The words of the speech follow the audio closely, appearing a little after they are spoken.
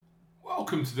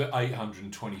Welcome to the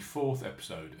 824th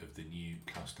episode of the New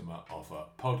Customer Offer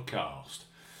podcast.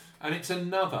 And it's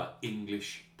another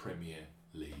English Premier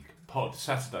League pod.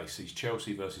 Saturday sees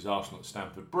Chelsea versus Arsenal at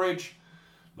Stamford Bridge,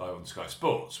 live on Sky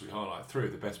Sports. We highlight three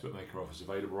of the best bookmaker offers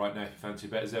available right now. If you fancy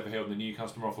betters ever here on the New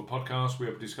Customer Offer podcast, we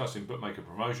are discussing bookmaker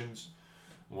promotions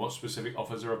and what specific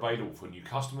offers are available for new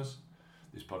customers.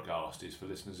 This podcast is for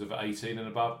listeners of 18 and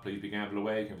above. Please be gamble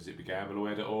aware. You can visit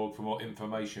begambleaware.org for more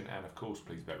information. And of course,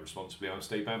 please bet responsibly. I'm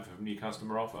Steve Bamford from New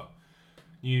Customer Offer.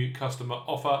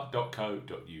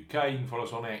 newcustomeroffer.co.uk. You can follow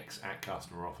us on X at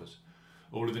Customer Offers.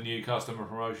 All of the new customer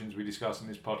promotions we discuss in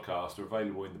this podcast are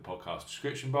available in the podcast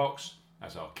description box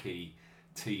as our key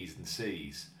T's and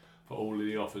C's for all of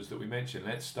the offers that we mentioned.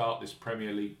 Let's start this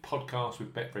Premier League podcast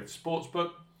with Betfred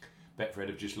Sportsbook. Betfred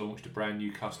have just launched a brand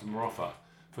new customer offer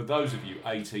for those of you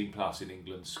 18 plus in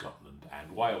England, Scotland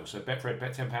and Wales. So Betfred,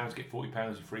 bet £10, get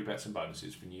 £40 in free bets and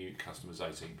bonuses for new customers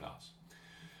 18 plus.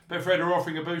 Betfred are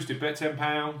offering a boosted bet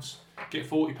 £10, get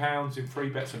 £40 in free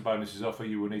bets and bonuses offer.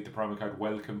 You will need the promo code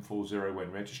WELCOME40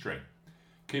 when registering.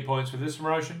 Key points for this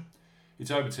promotion: it's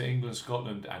open to England,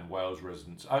 Scotland and Wales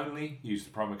residents only. Use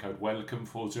the promo code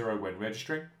WELCOME40 when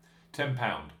registering.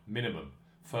 £10 minimum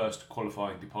first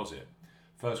qualifying deposit.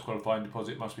 First qualifying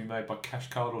deposit must be made by cash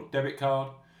card or debit card.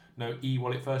 No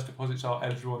e-wallet first deposits are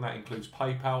eligible, and that includes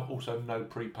PayPal. Also, no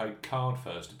prepaid card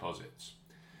first deposits.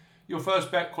 Your first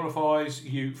bet qualifies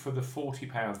you for the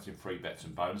 £40 in free bets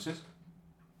and bonuses.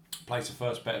 Place a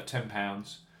first bet of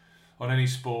 £10 on any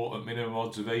sport at minimum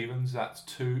odds of evens. That's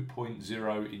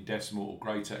 2.0 in decimal or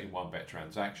greater in one bet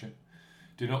transaction.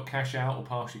 Do not cash out or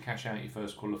partially cash out your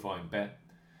first qualifying bet.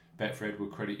 Betfred will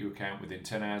credit your account within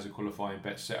 10 hours of qualifying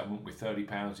bet settlement with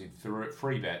 £30 in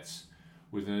free bets,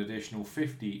 with an additional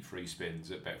 50 free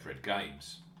spins at Betfred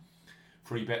games.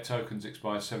 Free bet tokens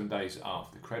expire 7 days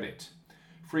after credit.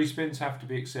 Free spins have to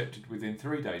be accepted within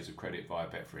 3 days of credit via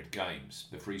Betfred games.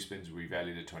 The free spins will be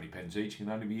valued at 20 pence each and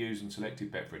can only be used on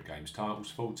selected Betfred games titles.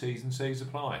 Full T's and C's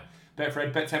apply.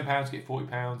 Betfred, bet £10, get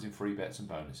 £40 in free bets and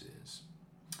bonuses.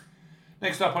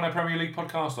 Next up on our Premier League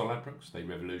podcast are Ladbrokes. They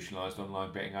revolutionised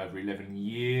online betting over 11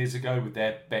 years ago with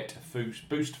their Bet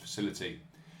Boost facility,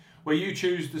 where you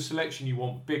choose the selection you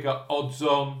want bigger odds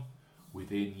on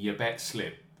within your bet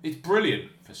slip. It's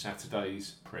brilliant for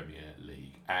Saturday's Premier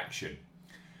League action.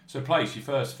 So place your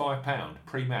first £5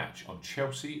 pre-match on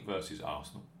Chelsea versus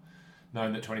Arsenal,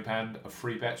 knowing that £20 of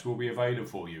free bets will be available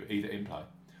for you either in play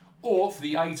or for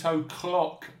the 8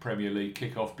 o'clock Premier League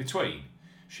kick-off between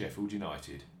Sheffield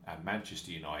United and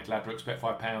Manchester United. Ladbrokes, bet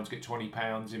 £5, get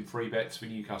 £20 in free bets for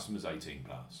new customers 18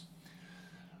 plus.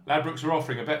 Ladbrokes are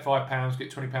offering a bet £5, get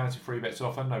 £20 in free bets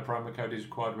offer. No promo code is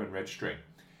required when registering.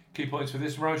 Key points for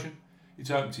this promotion: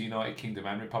 it's open to United Kingdom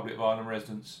and Republic of Ireland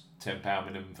residents. £10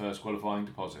 minimum first qualifying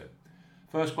deposit.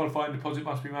 First qualifying deposit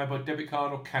must be made by debit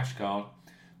card or cash card.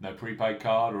 No prepaid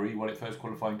card or e-wallet first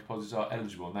qualifying deposits are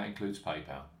eligible, and that includes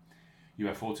PayPal. You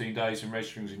have 14 days from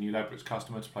registering as a new Ladbrokes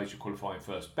customer to place your qualifying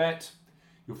first bet.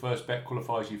 Your first bet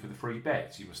qualifies you for the free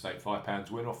bets. You must stake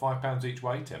 £5 win or £5 each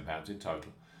way, £10 in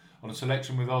total, on a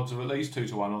selection with odds of at least 2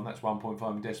 to 1 on, that's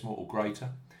 1.5 in decimal or greater.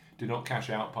 Do not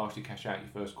cash out, partially cash out your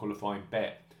first qualifying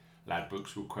bet.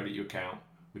 Ladbrokes will credit your account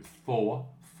with 4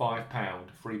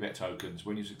 £5 free bet tokens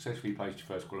when you successfully placed your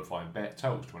first qualifying bet.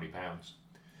 Totals £20.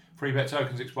 Free bet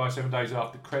tokens expire 7 days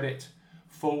after credit.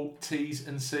 Full T's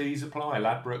and C's apply.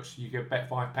 Ladbrokes, you get bet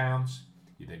 £5,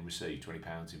 you then receive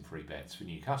 £20 in free bets for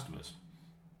new customers.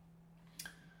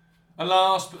 And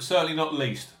last but certainly not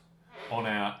least on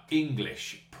our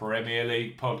English Premier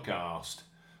League podcast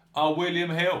are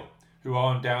William Hill, who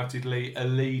are undoubtedly a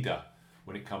leader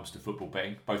when it comes to football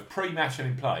betting, both pre-match and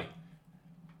in play.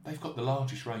 They've got the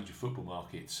largest range of football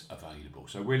markets available.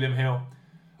 So William Hill,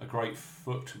 a great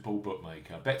football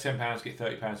bookmaker. Bet £10, get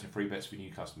 £30 in free bets for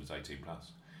new customers 18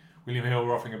 plus. William Hill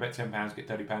are offering a bet £10, get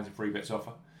 £30 in free bets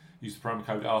offer. Use the promo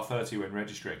code R30 when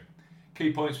registering.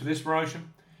 Key points for this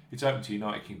promotion: it's open to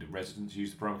United Kingdom residents.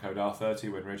 Use the promo code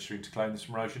R30 when registering to claim this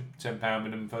promotion. £10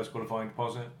 minimum first qualifying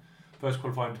deposit. First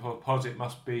qualifying deposit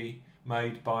must be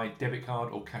made by debit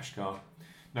card or cash card.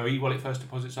 No e-wallet first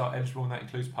deposits are eligible, and that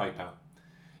includes PayPal.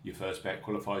 Your first bet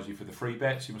qualifies you for the free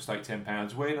bets. You must stake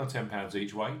 £10 win or £10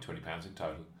 each way, £20 in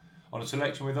total, on a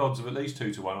selection with odds of at least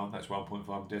 2 to 1 on, that's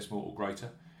 1.5 decimal or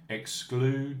greater.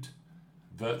 Exclude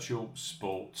virtual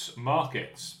sports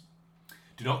markets.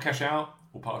 Do not cash out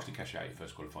or partially cash out your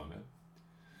first qualifying bet.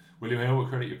 William Hill will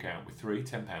credit your account with 3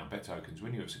 £10 bet tokens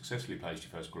when you have successfully placed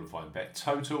your first qualifying bet.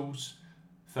 Totals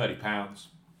 £30.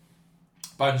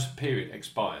 Bonus period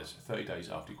expires 30 days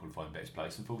after your qualifying bet is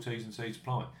placed, and full T's and C's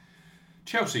apply.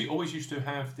 Chelsea always used to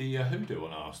have the hoodoo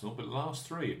on Arsenal, but the last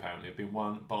three apparently have been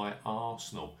won by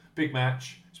Arsenal. Big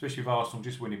match, especially with Arsenal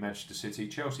just winning Manchester City.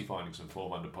 Chelsea finding some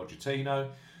form under Pochettino.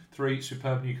 3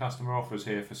 superb new customer offers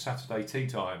here for Saturday tea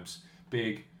times.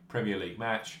 Big Premier League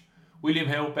match. William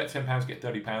Hill, bet £10, get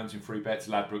 £30 in free bets.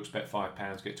 Ladbrokes, bet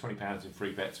 £5, get £20 in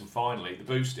free bets. And finally, the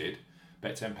boosted,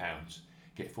 bet £10,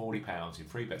 get £40 in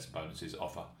free bets and bonuses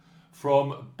offer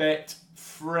from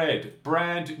Betfred.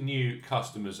 Brand new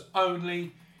customers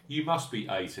only. You must be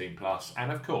 18 plus,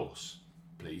 and of course,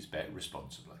 please bet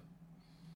responsibly.